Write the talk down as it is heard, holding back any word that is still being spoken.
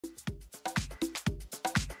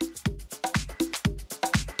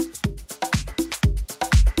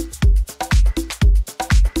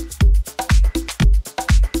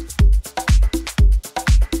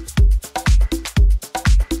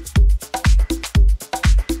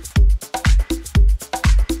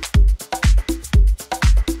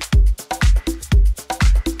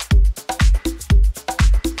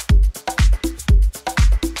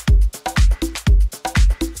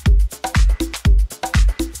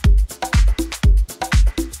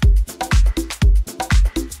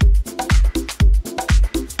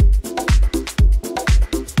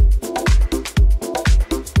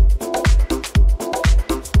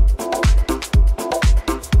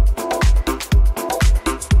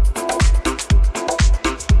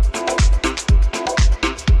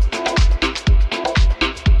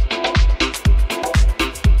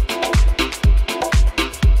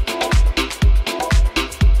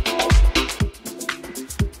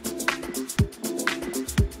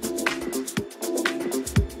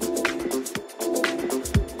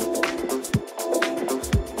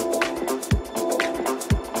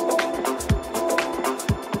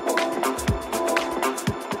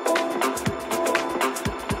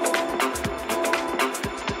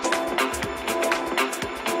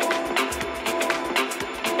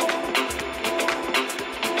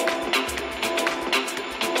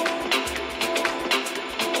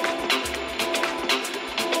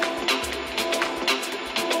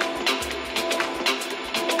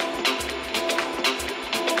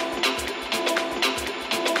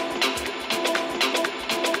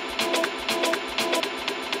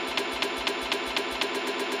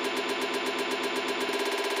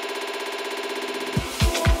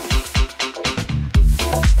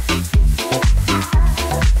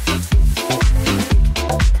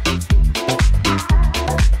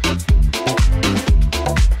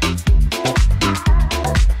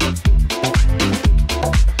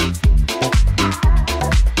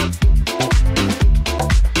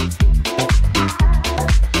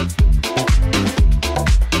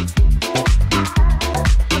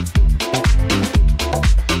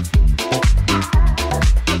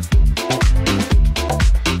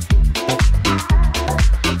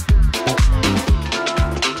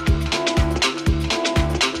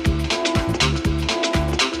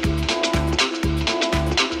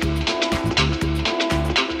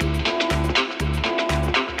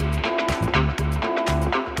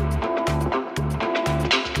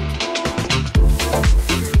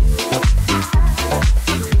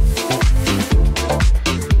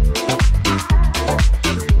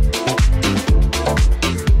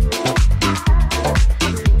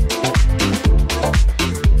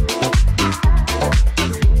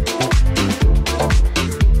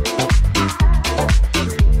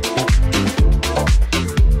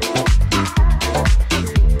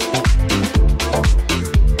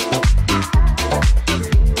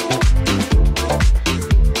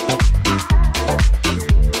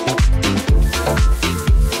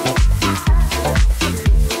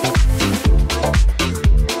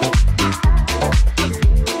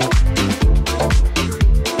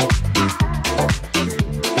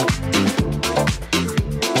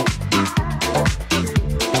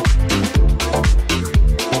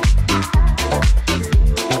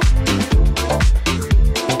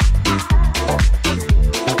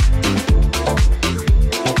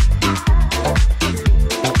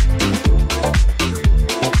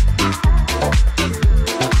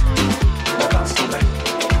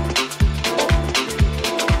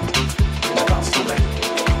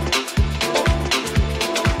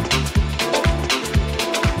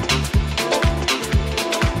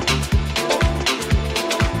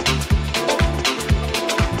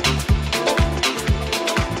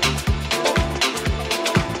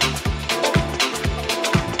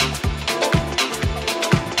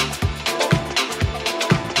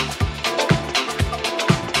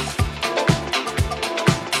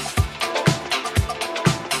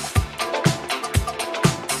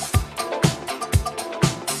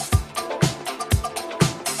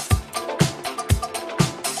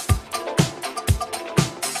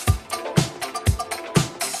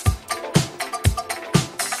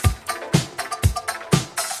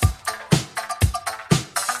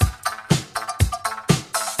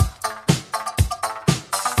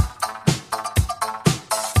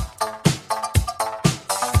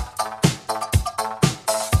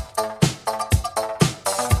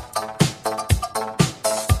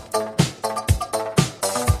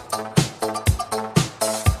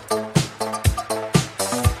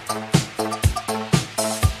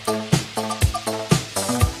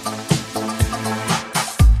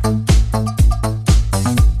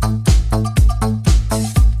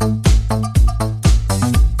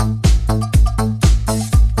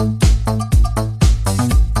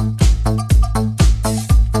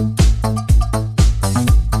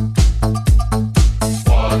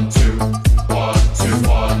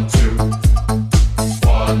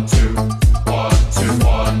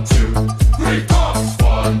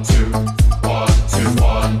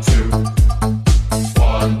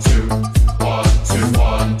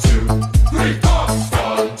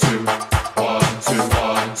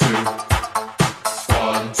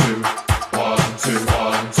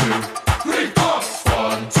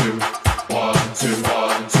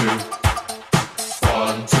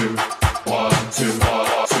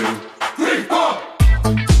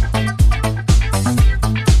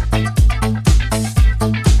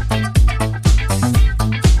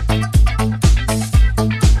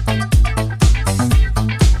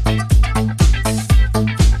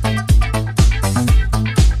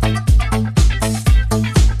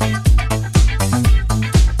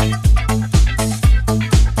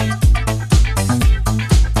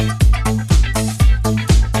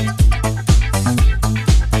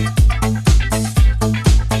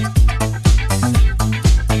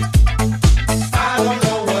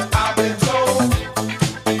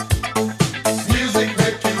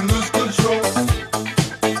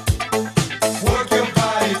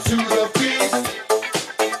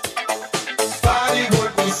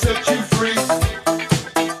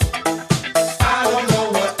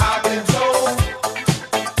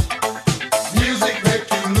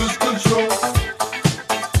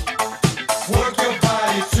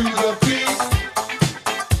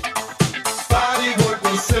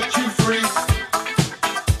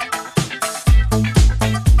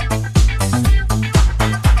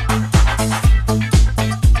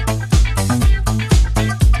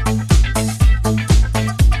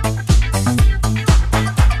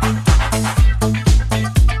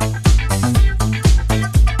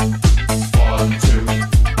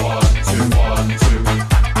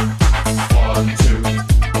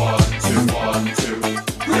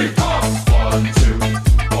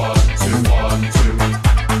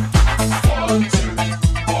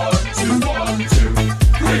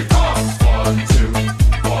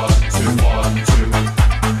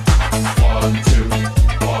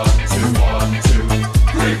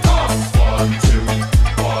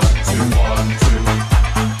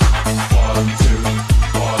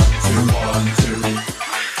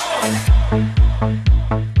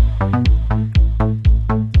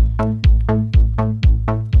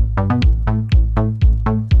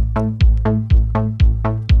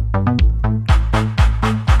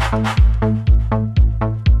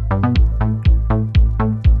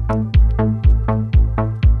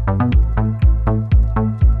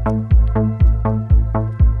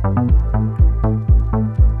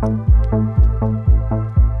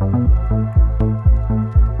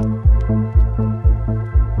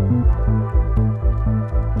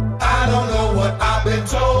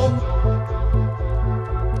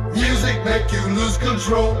make you lose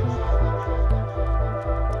control.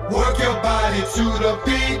 Work your body to the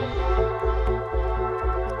beat.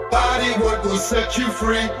 Body work will set you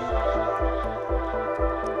free.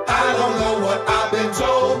 I don't know what I've been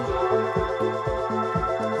told.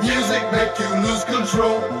 Music make you lose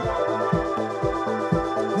control.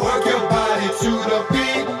 Work your body to the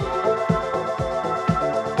beat.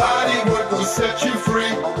 Body work will set you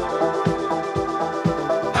free.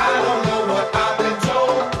 I don't know what I've been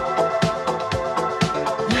told.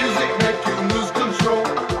 Music make you lose control.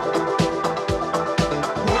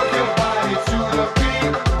 Work your body to the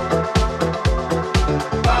beat.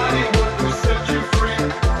 Body work will set you free.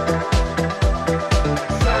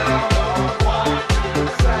 Sound of one,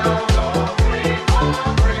 sound of three.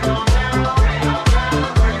 Bring on down, bring on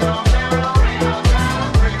down, bring on down, bring on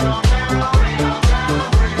down, bring on down, bring on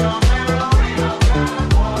down, bring on down, bring on down.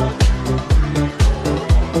 1,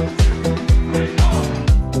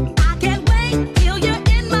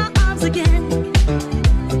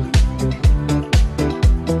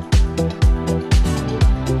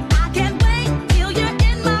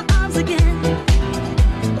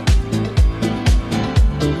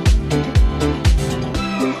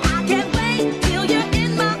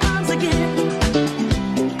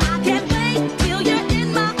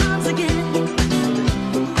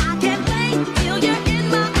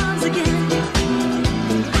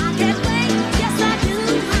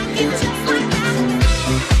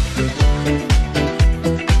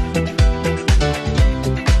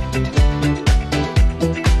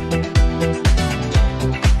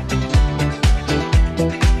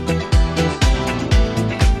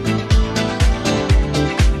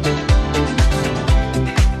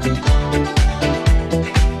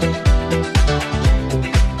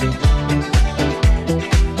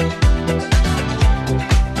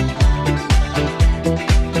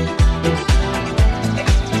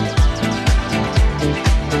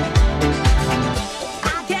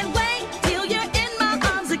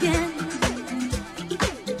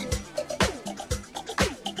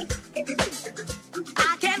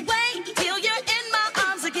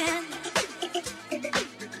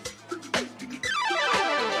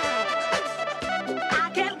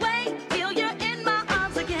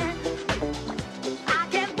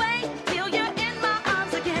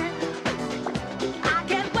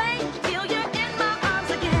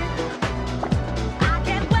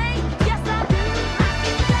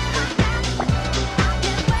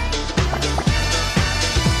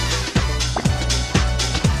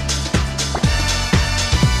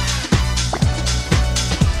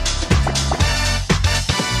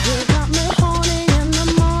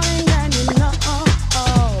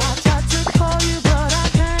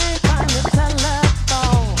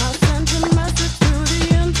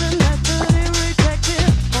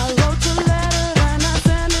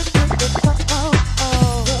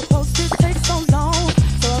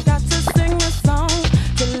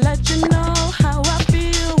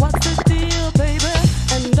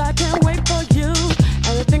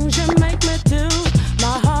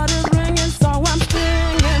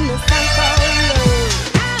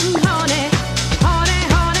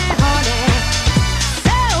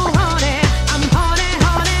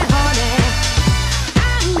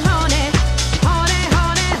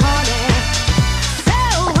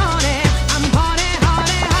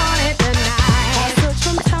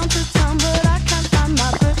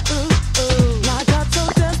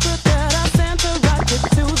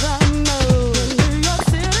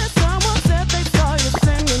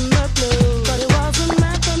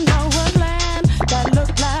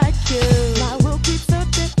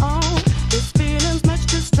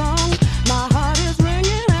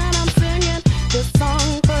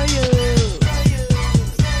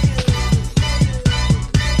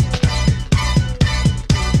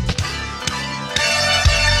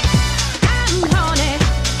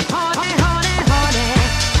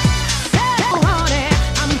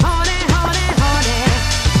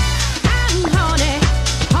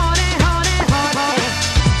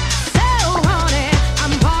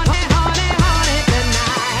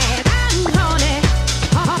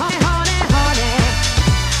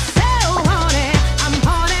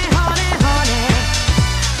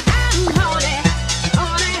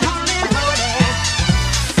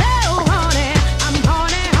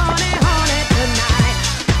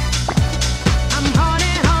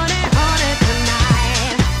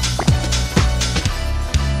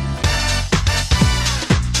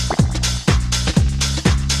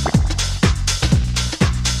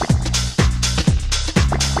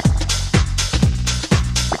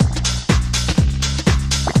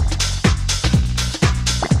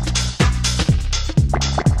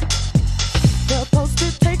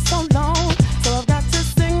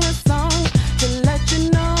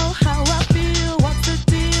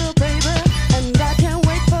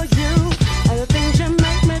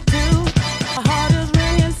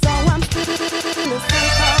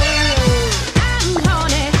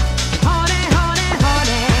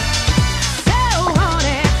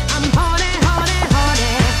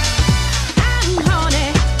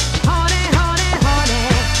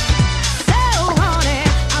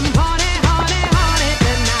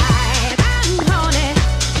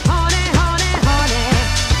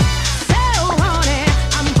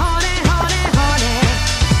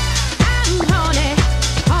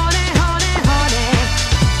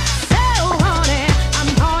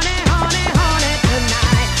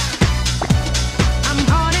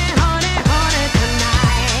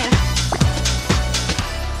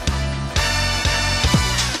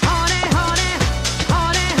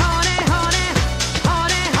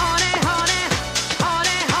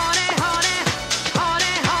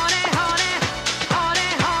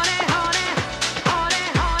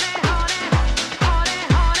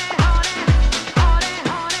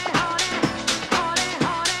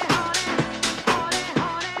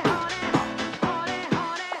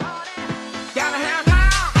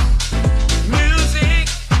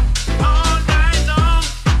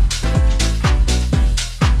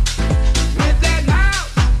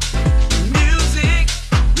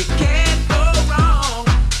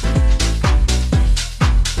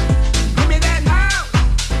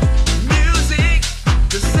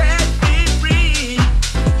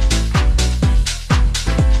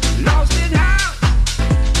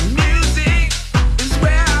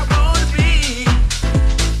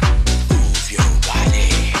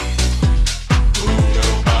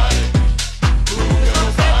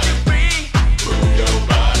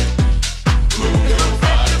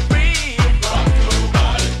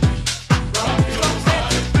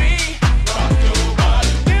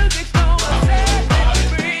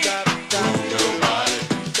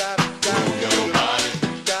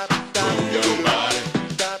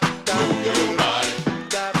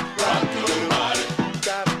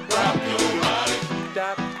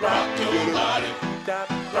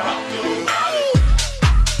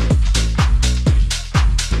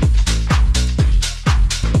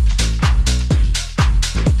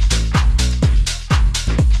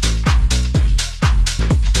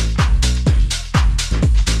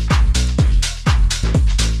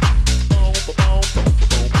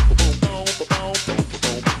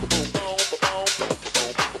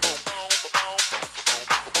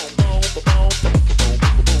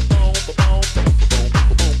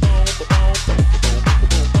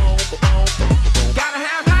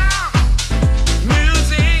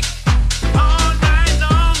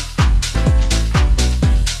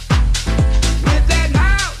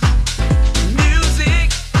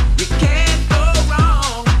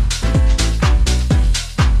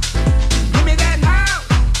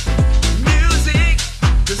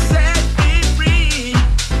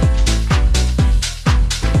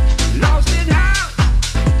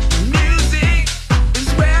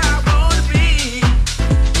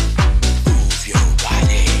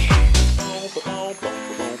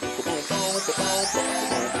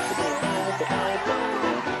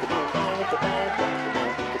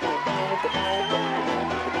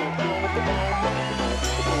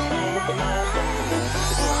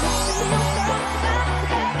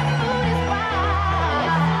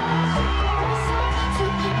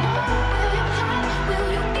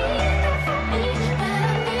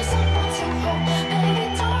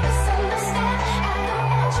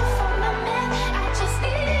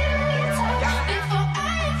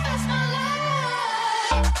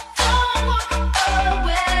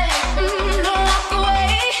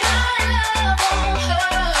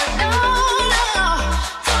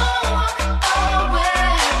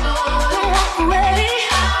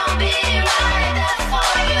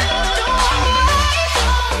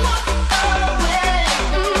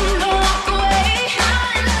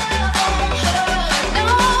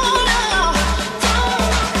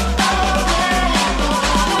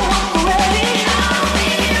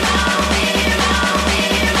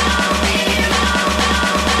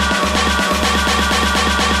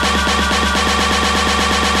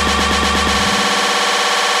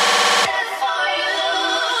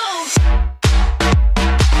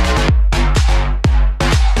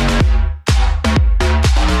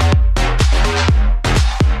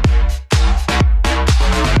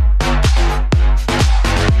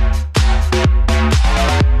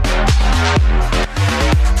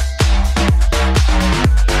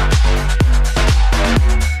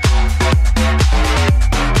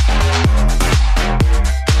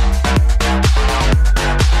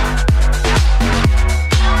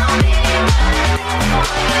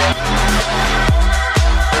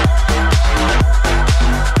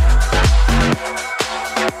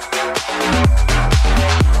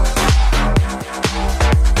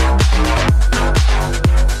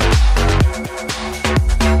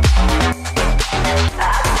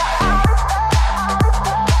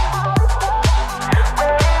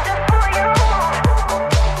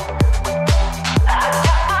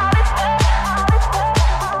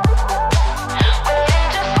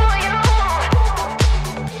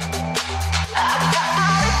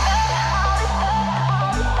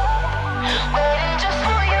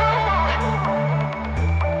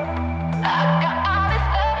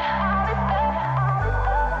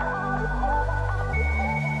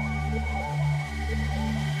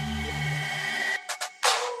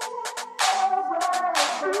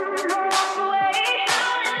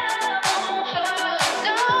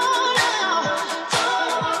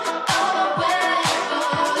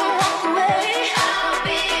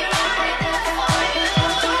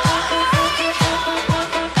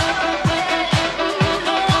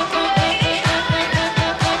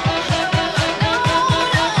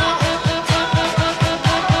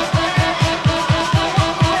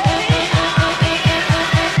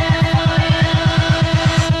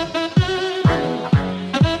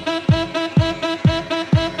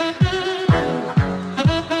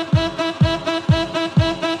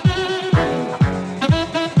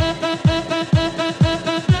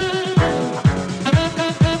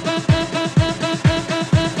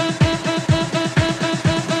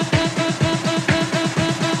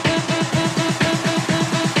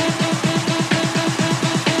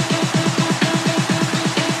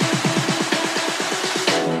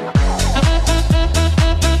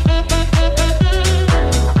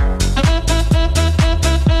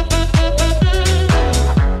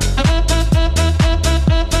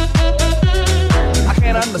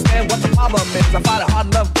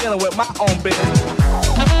 with my own business.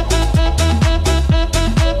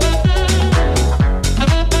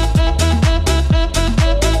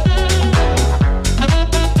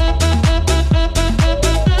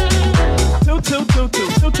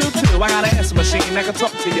 I got an answer machine that can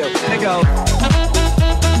talk to you. They go.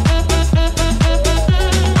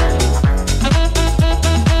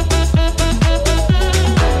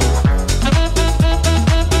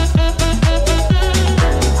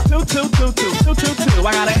 Two.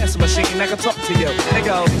 I got an answer machine that can talk to you. They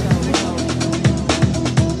go.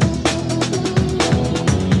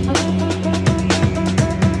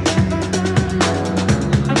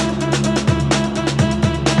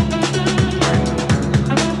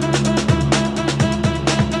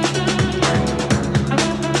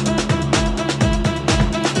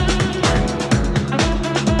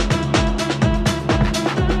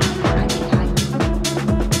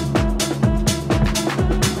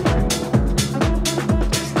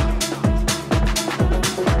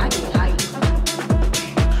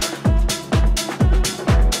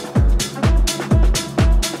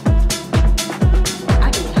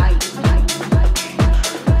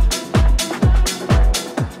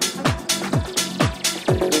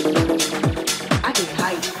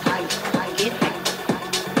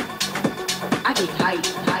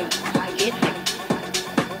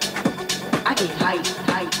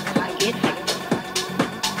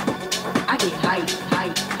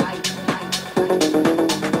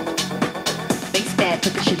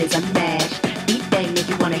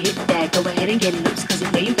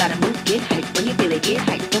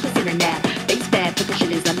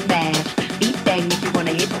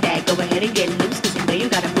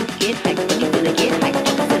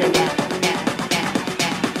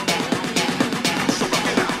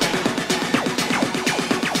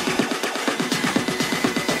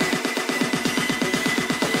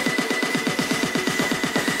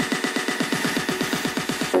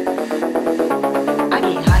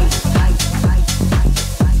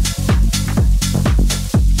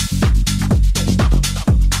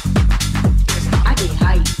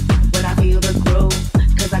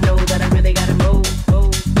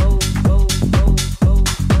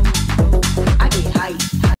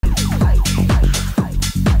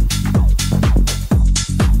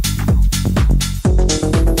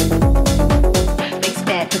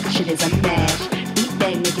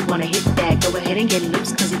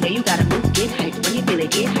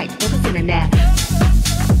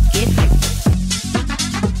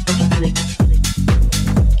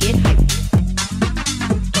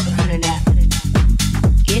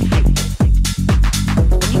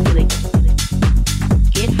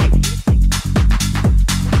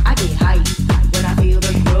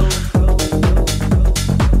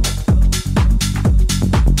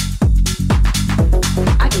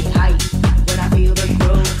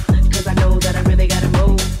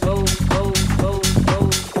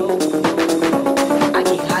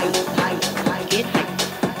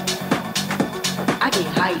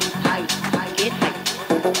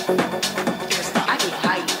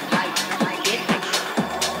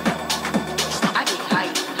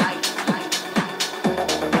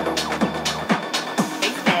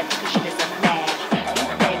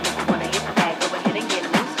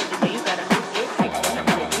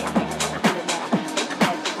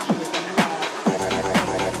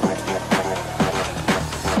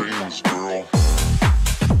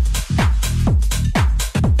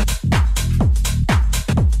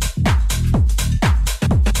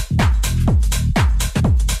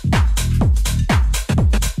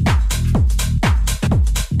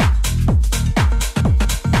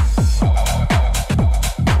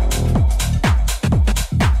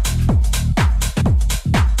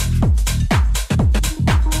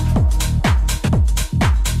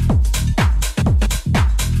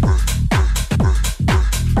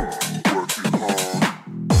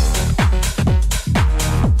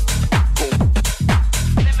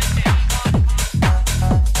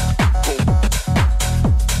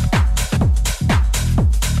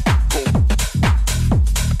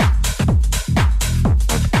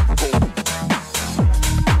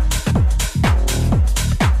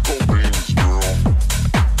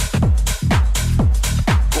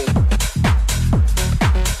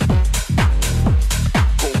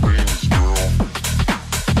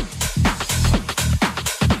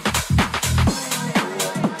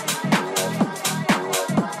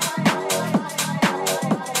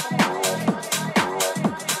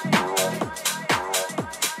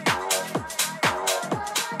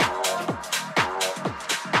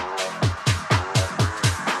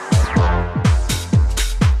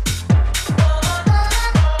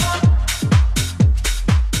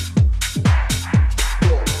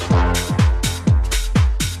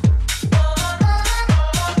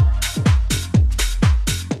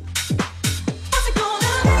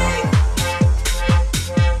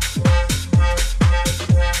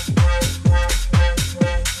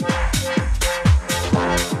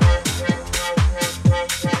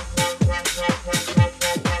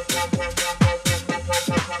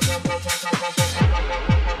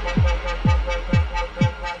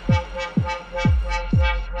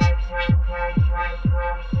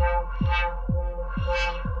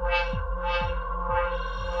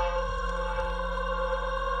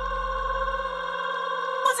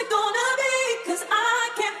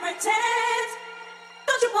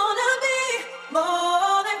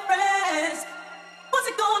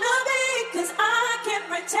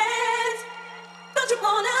 pretend. Don't you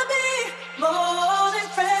wanna be more than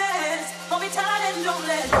friends? Hold me tight and don't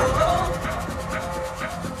let go.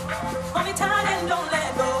 Hold me tight and don't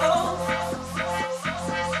let go.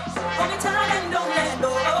 Hold me tight and don't let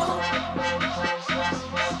go.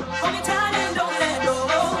 Hold me tight and don't let go.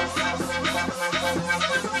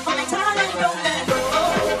 Hold me tight and don't let go. Hold me tight and don't let go.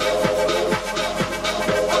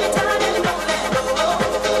 Hold me tight and don't let go.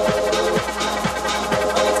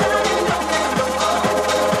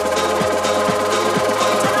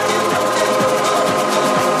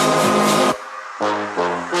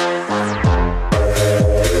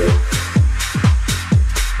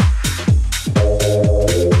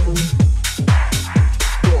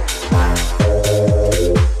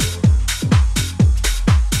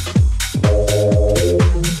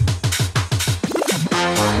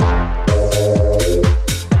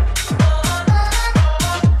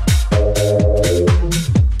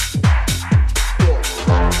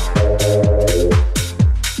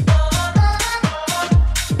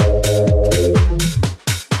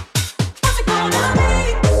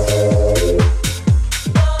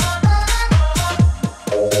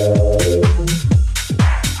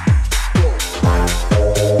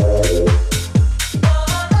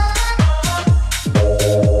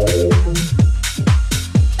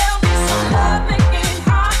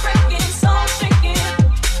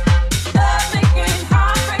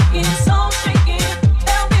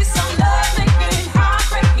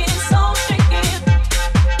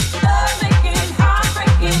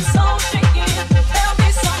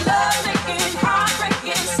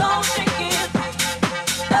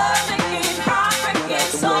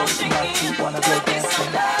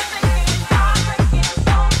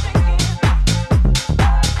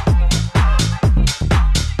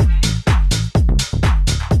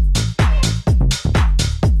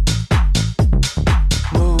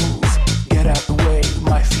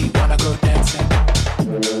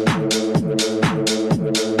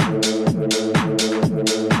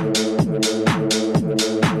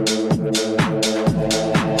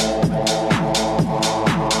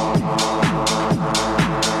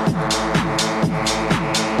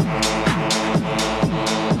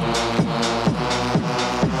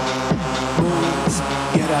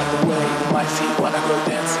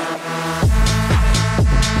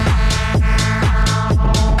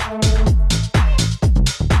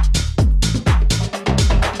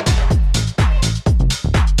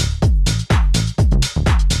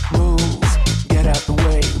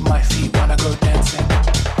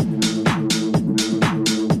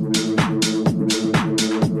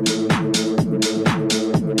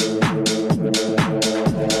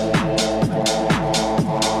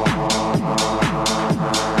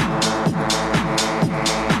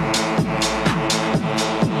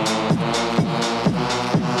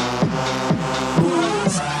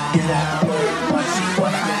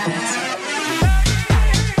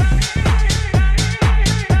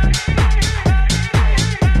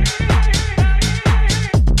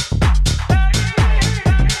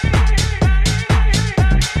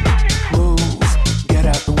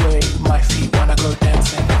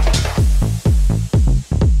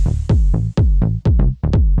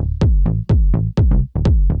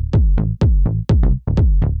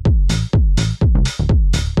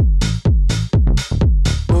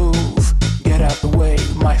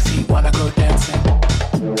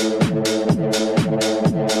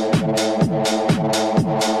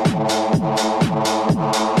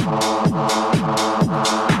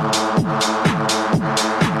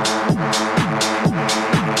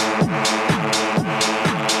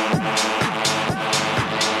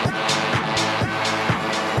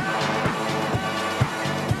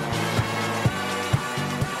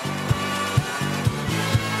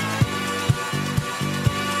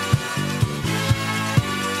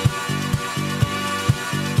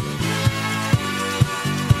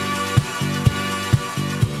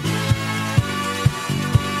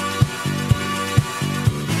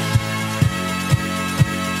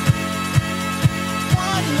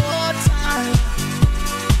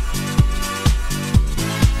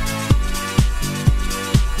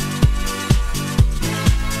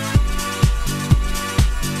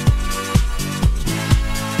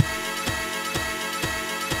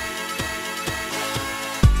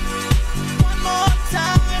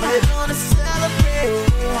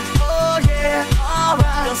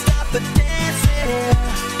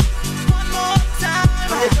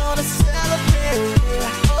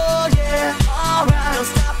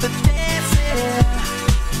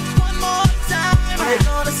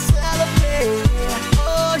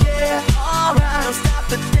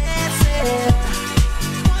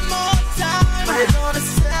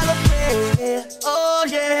 Oh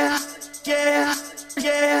yeah. yeah,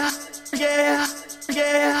 yeah, yeah,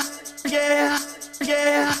 yeah, yeah, yeah,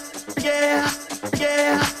 yeah, yeah,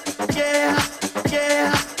 yeah, yeah, yeah,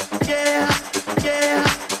 yeah, yeah,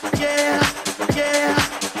 yeah, yeah, yeah,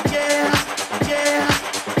 yeah.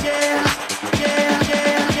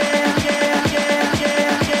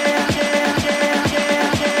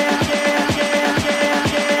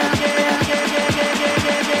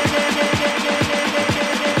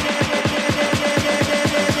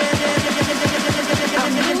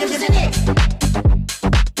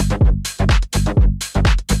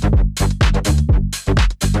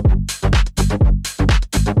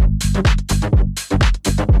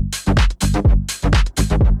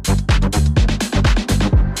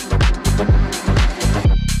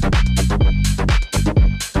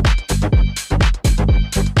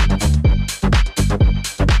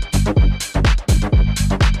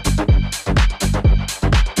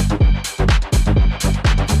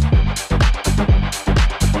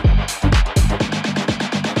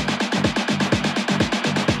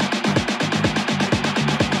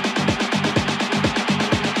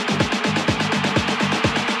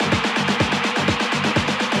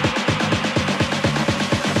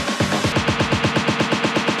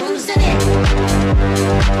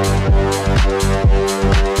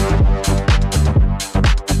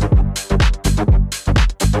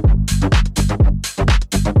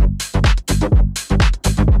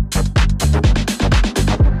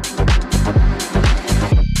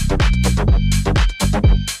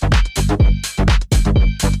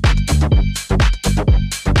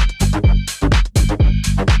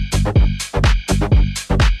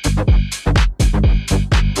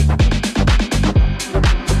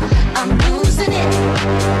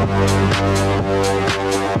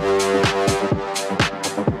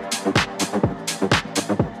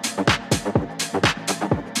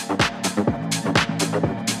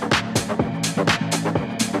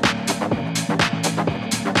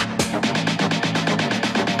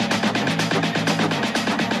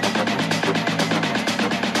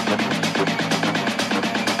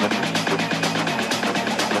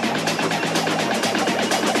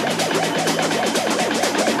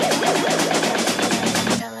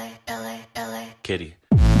 Kitty.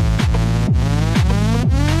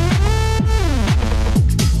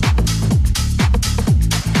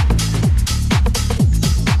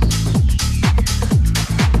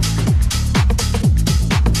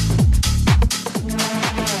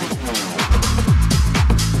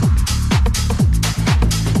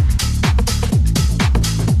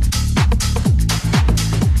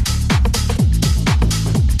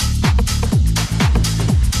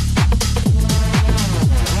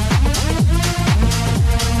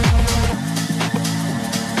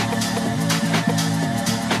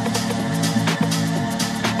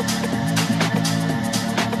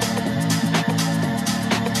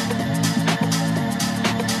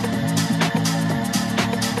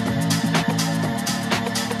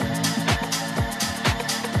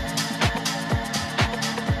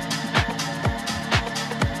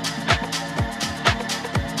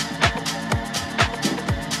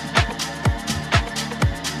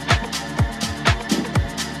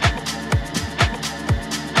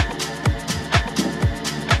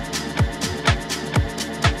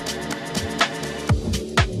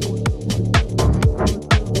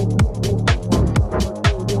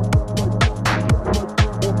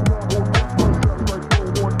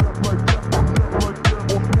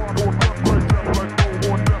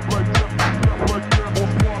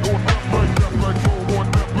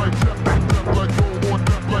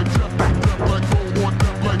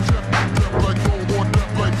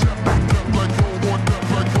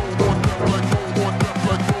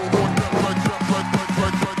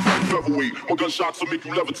 Gunshots will make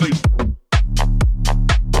you levitate.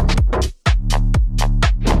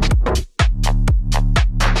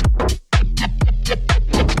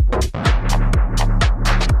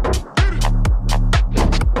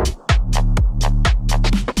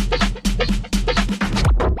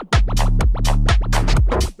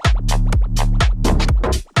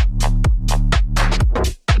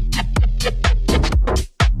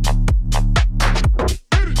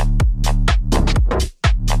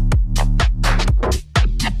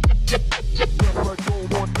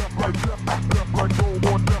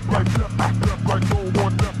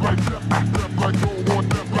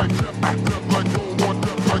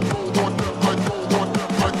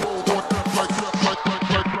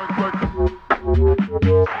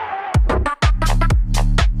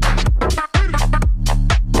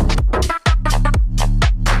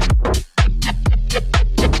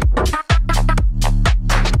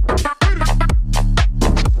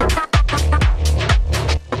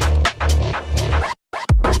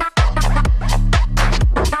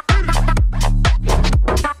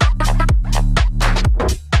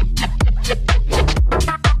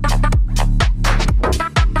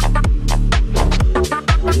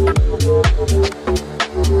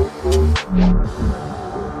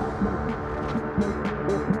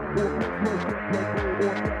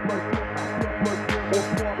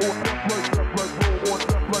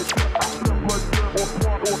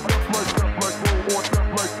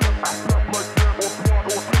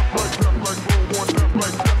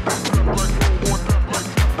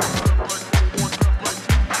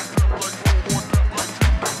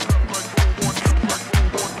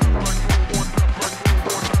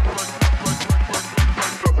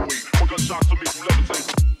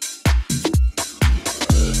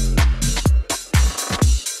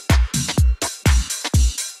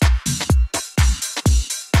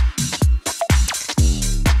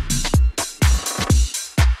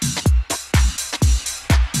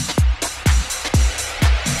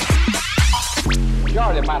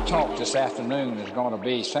 talk this afternoon is going to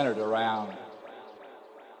be centered around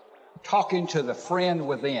talking to the friend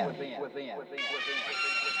within.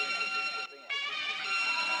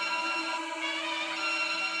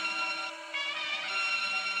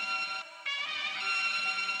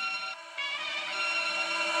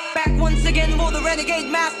 Back once again for the renegade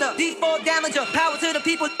master. D4 damager, power to the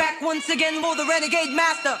people. Back once again for the renegade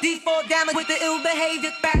master. D4 damage with the ill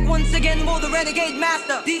behavior. Back once again for the renegade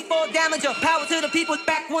master. D4 damager, power to the people.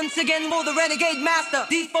 Back once again for the renegade master.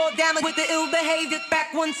 D4 damage with the ill behavior.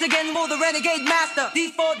 Back once again for the renegade master.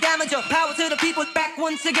 D4 damager, power to the people. Back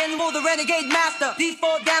once again for the renegade master.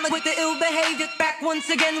 D4 damage with the ill behavior. Back once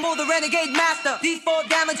again for the renegade master. D4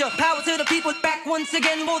 damager, power to the people. Back once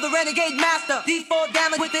again for the renegade master. D4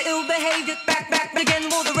 damage with the ill behavior. Back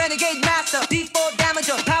again for the renegade master. D4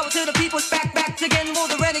 damager, power to the people. Back again for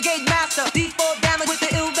the renegade master. D4 damage with the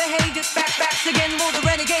ill behavior. Back again for the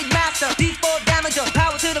renegade master. D4 damager,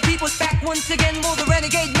 power to the people. Back once again for the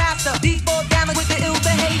renegade master. D4 damage with the ill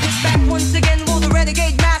behavior. Back once again for the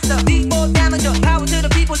renegade master. D4 damager, power to the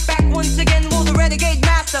people. Back once again for the renegade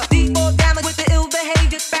master. D4 damage with the ill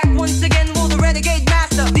behavior. Back once again for the renegade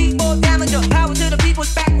master. D4 damager, power to the people.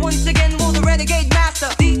 Back once again for the renegade master.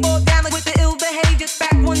 D4 damage with the ill behavior.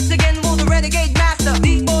 Back once again for the renegade master.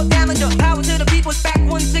 D4 damager, power to the people. Back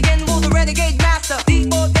once again for the renegade master.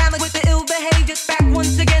 D4 damage with the ill behavior. Back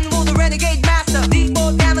once again for the renegade master.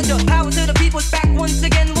 D4 damager, power to the people. Back once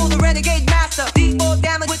again for the renegade master. D4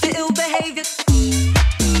 damage with the ill behavior.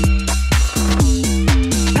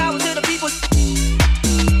 Power to the people.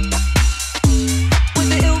 With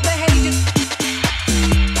the ill behavior.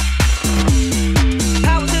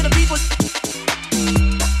 Power to the people.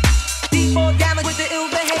 D4 damage with the ill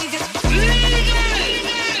behavior.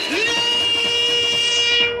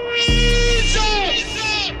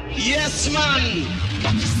 Yes, man.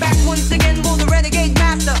 Back once again for the renegade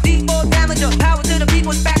master. D4 damager, power to the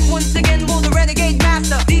people. Back once again for the renegade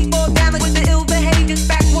master. D4 damage with the ill behavior.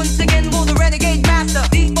 Back once again for the renegade master.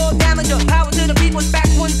 D4 damager, power to the people. Back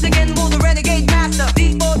once again for the renegade master.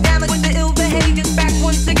 D4 damage with the ill behavior. Back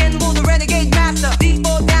once again for the renegade master.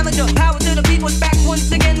 D4 damager, power to the people. Back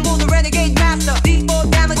once again for the renegade master. D4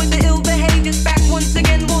 damage with the ill behavior. Back once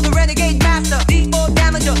again for the renegade master. D4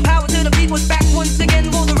 damager, power to the people. Back once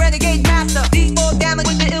again for the renegade master. D4 damage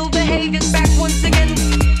with the ill behavior. Back once again.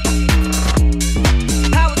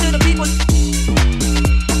 Power to the people.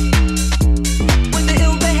 With the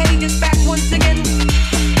ill behavior. Back once again.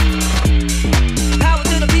 Power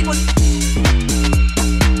to the people.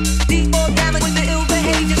 D4 damage with the ill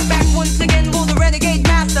behavior. Back once again for the renegade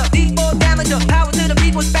master. D4 damager. Power to the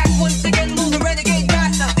people. Back once again for the renegade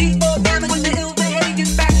master. D4 damage with the ill behavior.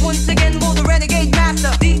 Back once again for the renegade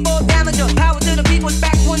master. D4 damager. Power to the people.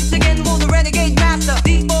 Back once again for the renegade master.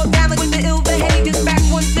 D4 damage with the ill behavior. Back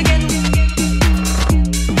once again.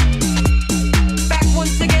 Back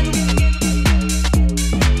once again.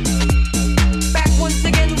 Back once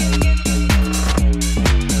again.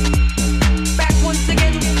 Back once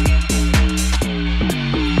again.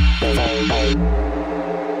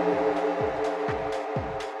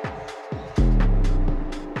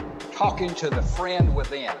 Talking to the friend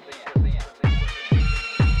within.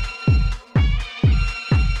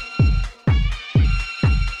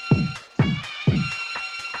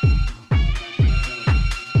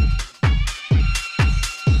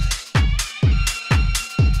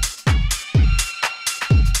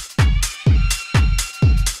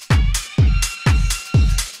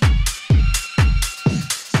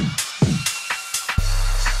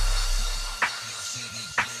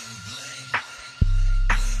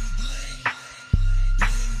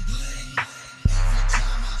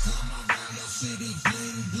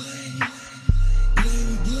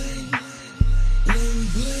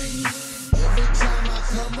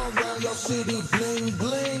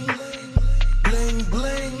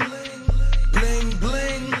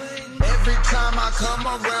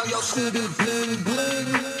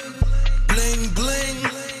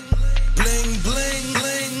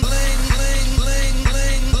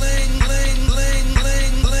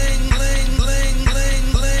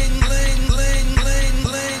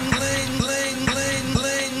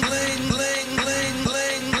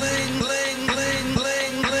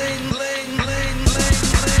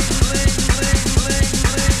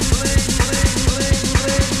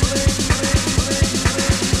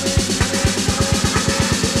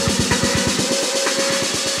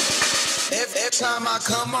 Time I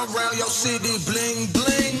come around your city, bling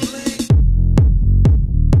bling.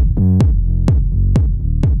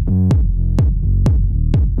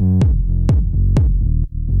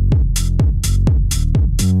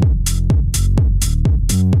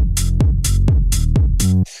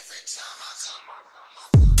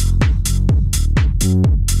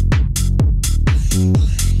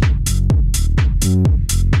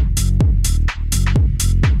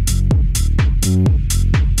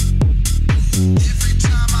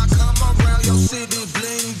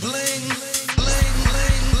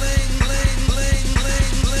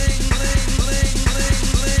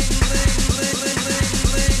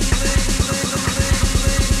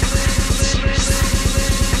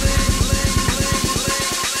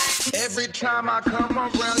 time I come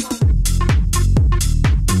around.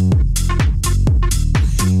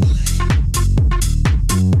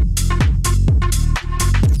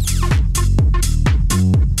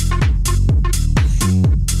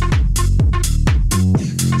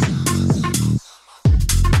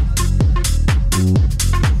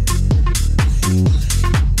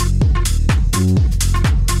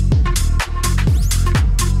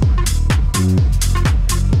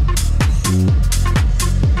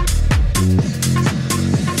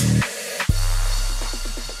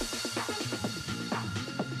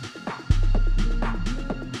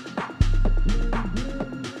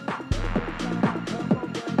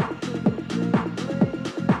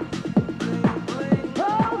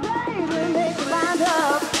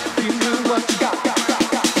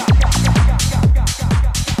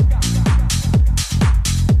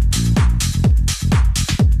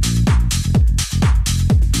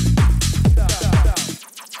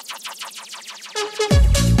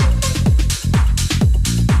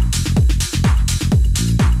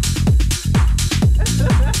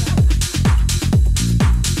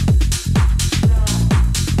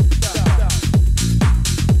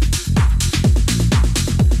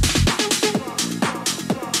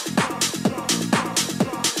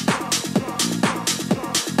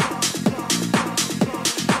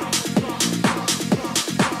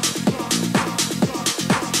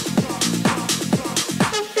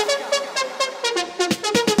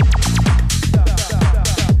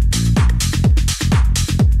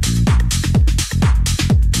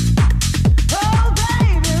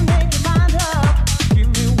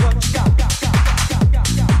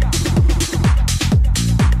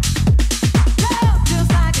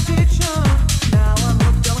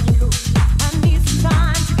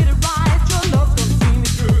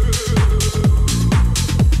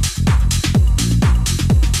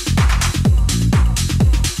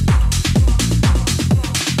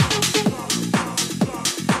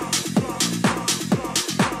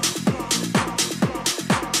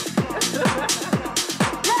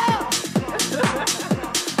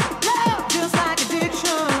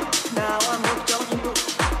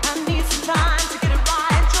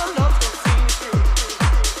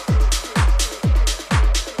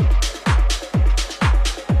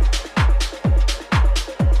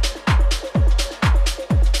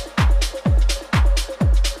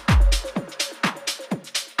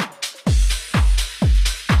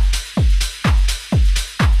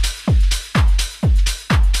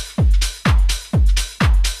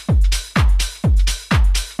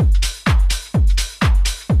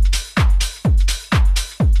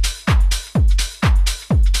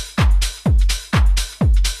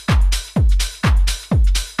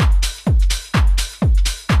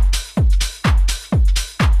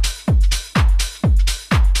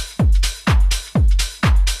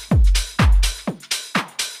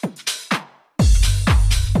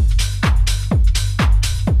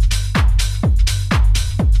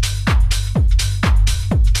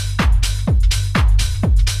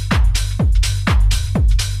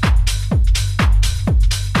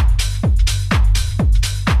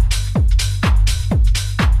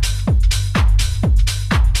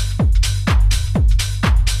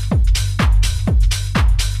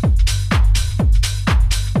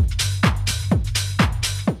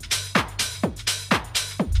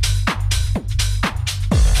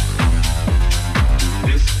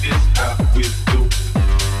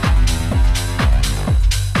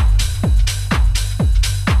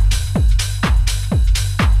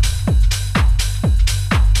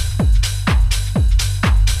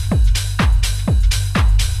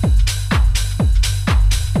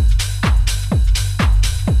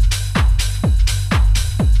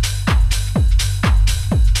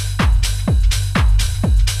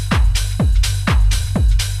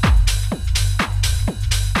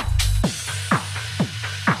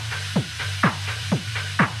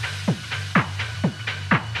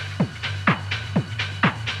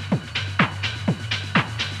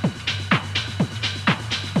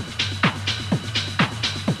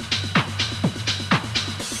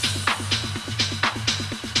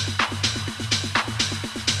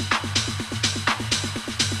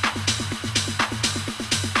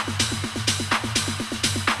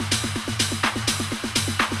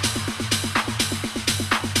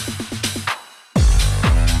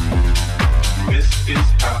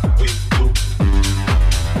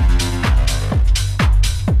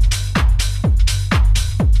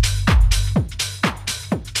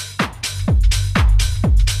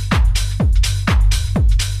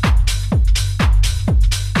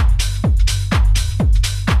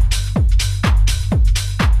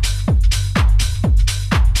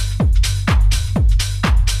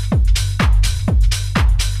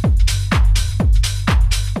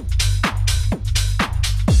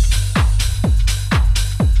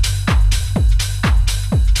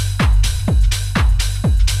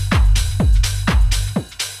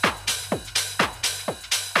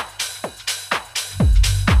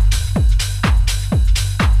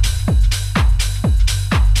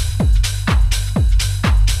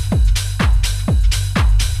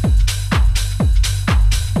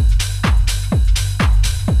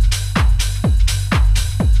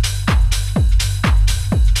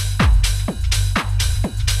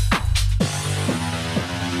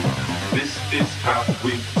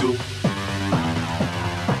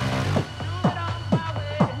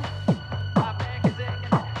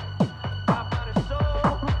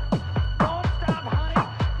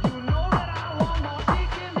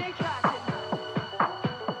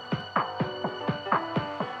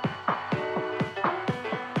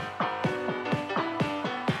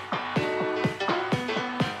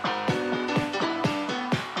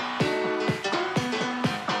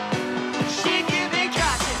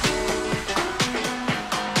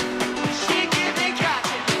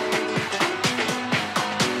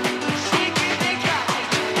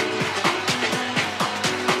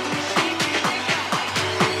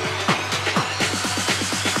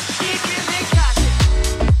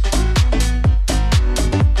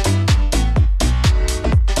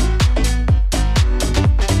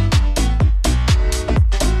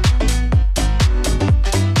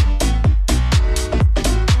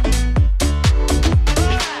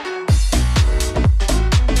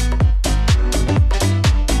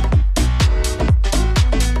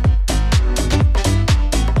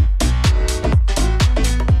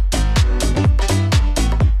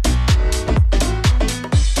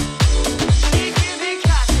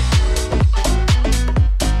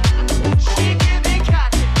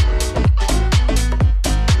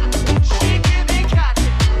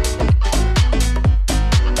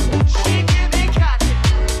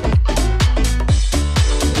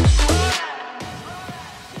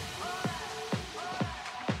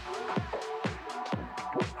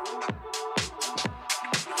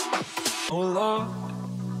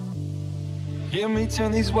 me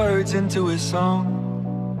turn these words into a song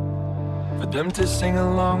for them to sing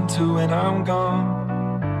along to when I'm gone.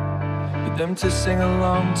 For them to sing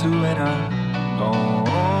along to when I'm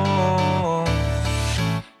gone.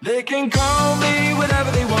 They can call me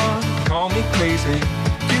whatever they want, call me crazy.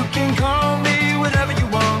 You can call me whatever you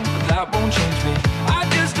want, but that won't change me. I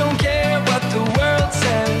just don't care what the world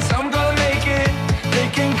says, I'm gonna make it. They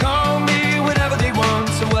can call me whatever they want,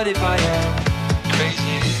 so what if I am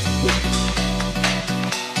crazy?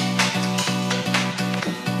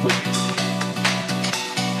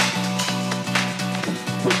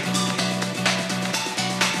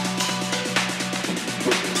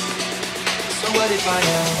 So what if I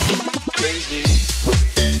am crazy?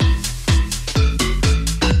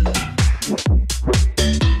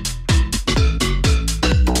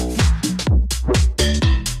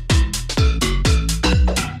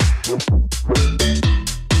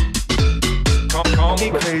 Call me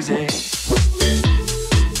crazy.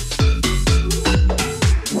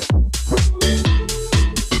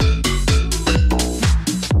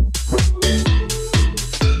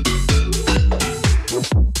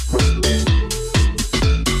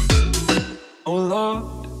 Oh Lord,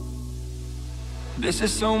 this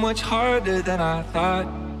is so much harder than I thought,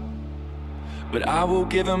 but I will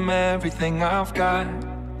give them everything I've got.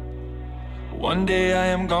 One day I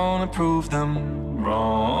am gonna prove them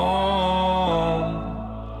wrong.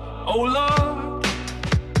 Oh Lord,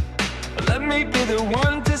 let me be the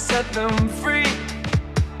one to set them free.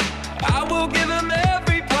 I will give them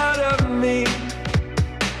every part of me,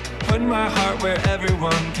 put my heart where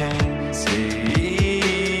everyone can see.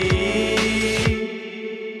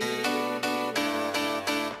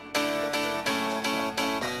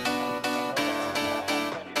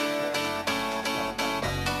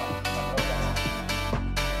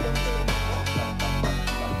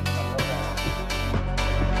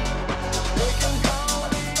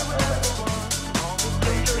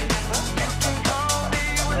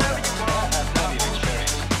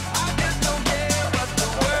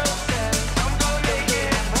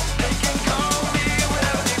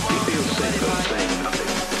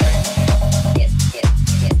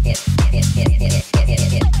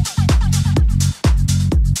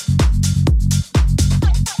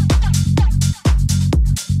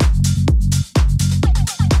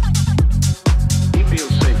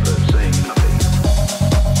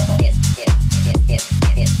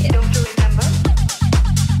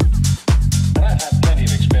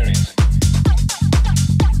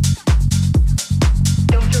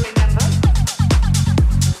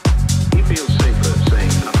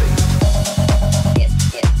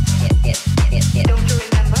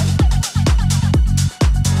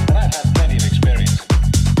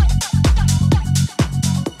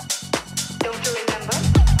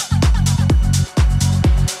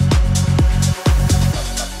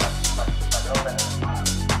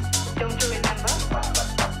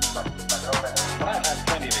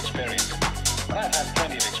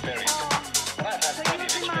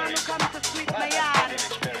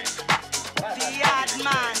 The yard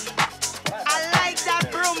man, I like that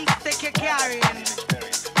broomstick you're carrying.